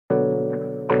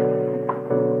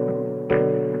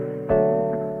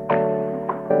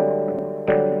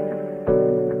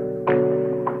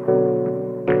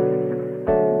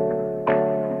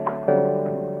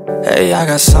Hey, I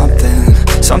got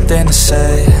something to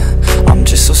say. I'm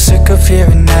just so sick of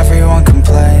hearing everyone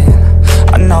complain.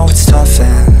 I know it's tough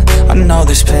and I know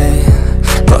there's pain,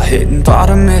 but hitting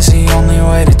bottom is the only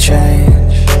way to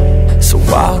change. So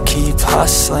I'll keep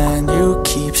hustling, you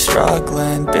keep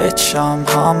struggling. Bitch, I'm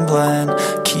humbling,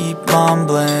 keep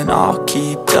mumbling. I'll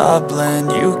keep doubling,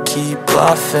 you keep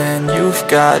bluffing. You've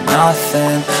got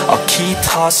nothing, I'll keep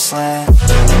hustling.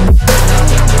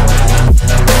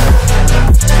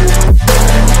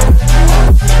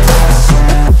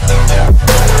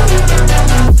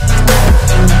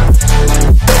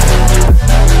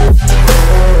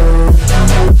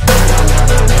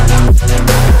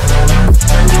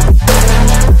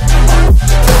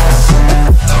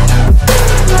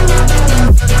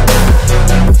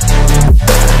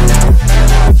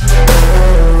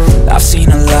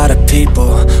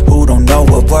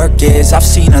 I've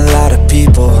seen a lot of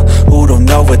people who don't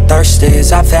know what thirst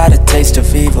is. I've had a taste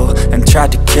of evil and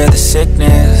tried to cure the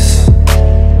sickness,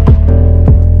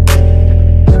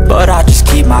 but I just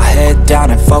keep my head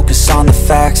down and focus on the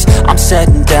facts. I'm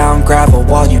setting down gravel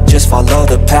while you just follow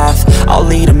the path. I'll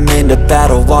lead them into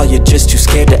battle while you're just too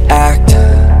scared to act.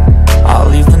 I'll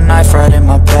leave the knife right in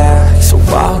my back. So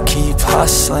I'll keep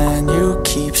hustling, you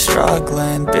keep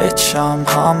struggling. Bitch, I'm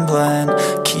humbling,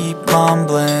 keep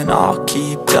mumbling. I'll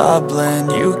keep doubling,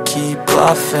 you keep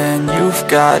bluffing. You've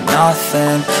got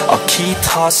nothing, I'll keep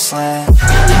hustling.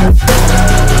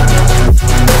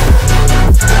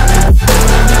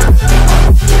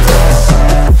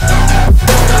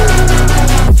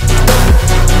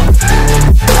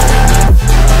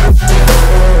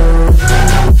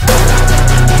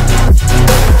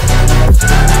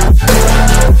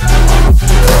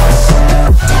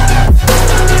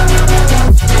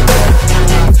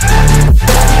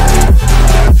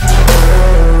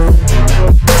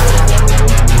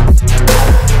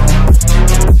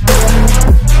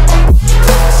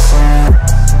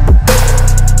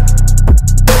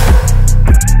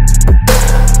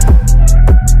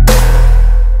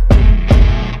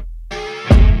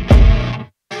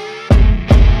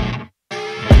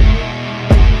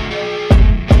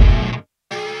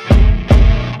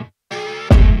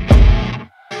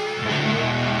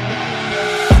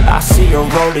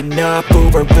 Rolling up,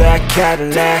 Uber black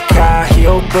Cadillac, high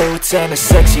heel boots and a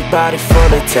sexy body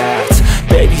full of tats.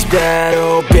 Baby's bad,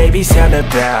 oh baby's hella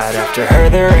bad. After her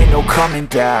there ain't no coming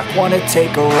back. Wanna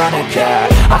take a run at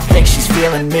that. I think she's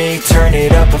feeling me, turn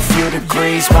it up a few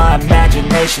degrees. My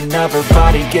imagination of her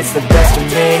body gets the best of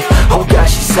me. Oh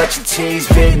gosh, she's such a tease,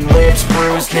 bitten lips,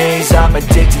 bruised knees. I'm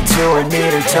addicted to her,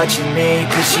 need her touching me,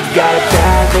 cause she got a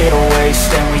bad little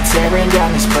waist. And we tearing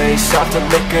down this place off the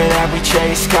liquor that we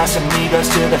chase.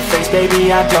 Casamigos to the face,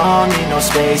 baby, I don't need no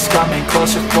space. Coming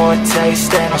closer for a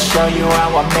taste, and I'll show you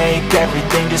how I make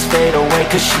everything just fade away.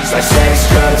 Cause she's like sex,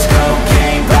 drugs,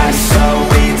 cocaine, body so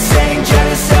insane.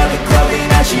 Jealous of the clothing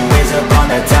that she wears up on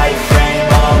that tight frame.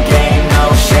 All game, no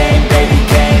shame, baby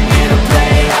came here to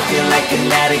play. I feel like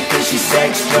an addict cause she's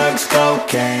sex, drugs,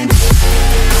 cocaine.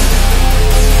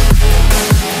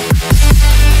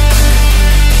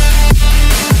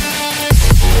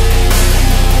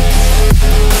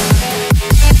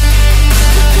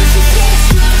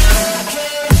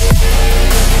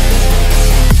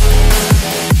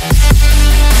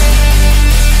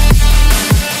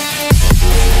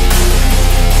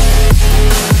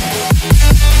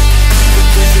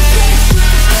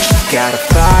 Got a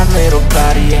fine little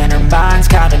body and her mind's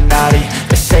kinda naughty.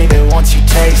 They say that once you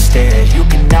taste it, you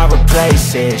cannot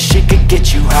replace it. She could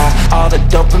get you high, all the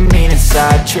dopamine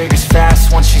inside triggers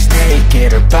fast once she's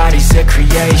naked. Her body's a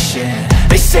creation.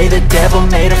 They say the devil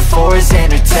made her for his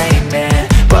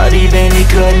entertainment, but even he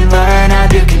couldn't learn how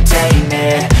to contain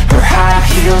it. Her high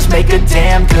heels make a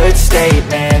damn good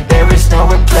statement. There is no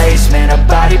replacement, a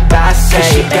body by Satan.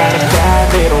 Cause she got a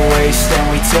bad little waist, and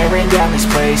we tearing down this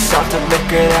place off the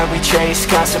liquor that we chase.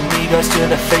 Casamigos to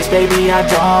the face, baby, I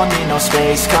don't need no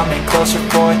space. Coming closer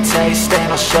for a taste,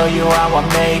 and I'll show you how I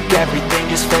make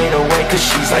everything just fade away. Cause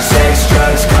she's like sex,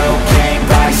 drugs, cocaine,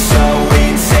 body so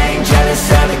insane. Jealous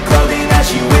of the clothing that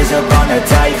she wears up on her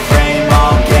tight frame.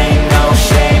 All game, no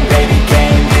shame, baby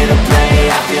came here to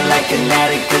play. I feel like an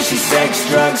addict cause she's sex,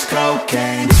 drugs,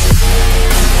 cocaine.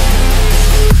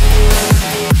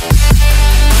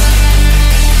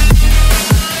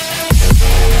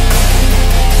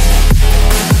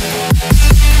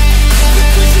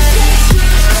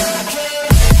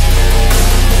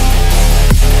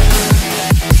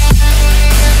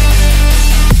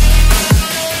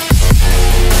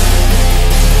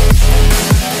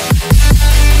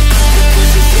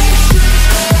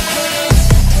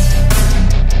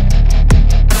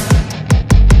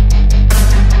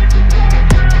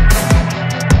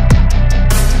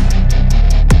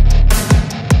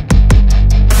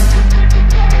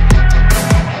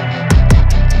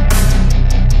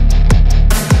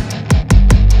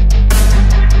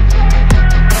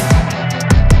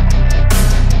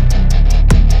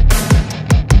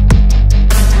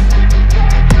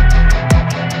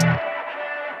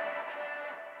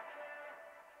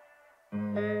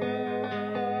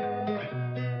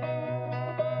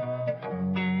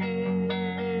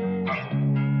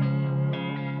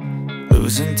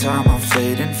 losing time, I'm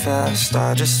fading fast.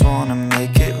 I just wanna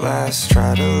make it last.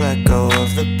 Try to let go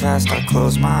of the past. I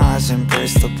close my eyes,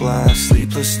 embrace the blast.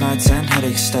 Sleepless nights and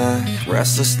headaches stack.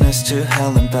 Restlessness to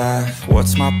hell and back.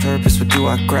 What's my purpose, what do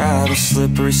I grab? A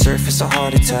slippery surface, a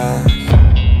heart attack.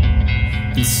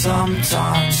 And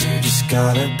sometimes you just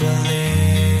gotta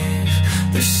believe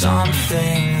there's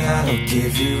something that'll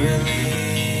give you relief.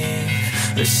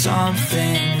 There's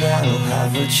something that'll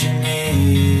have what you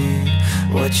need,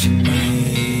 what you need.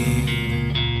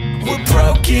 We're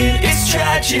broken, it's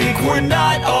tragic, we're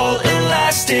not all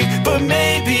elastic, but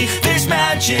maybe there's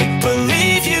magic.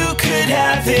 Believe you could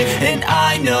have it. And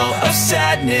I know of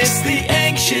sadness, the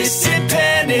anxious and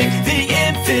panic, the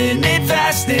infinite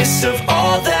vastness of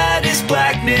all that is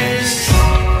blackness.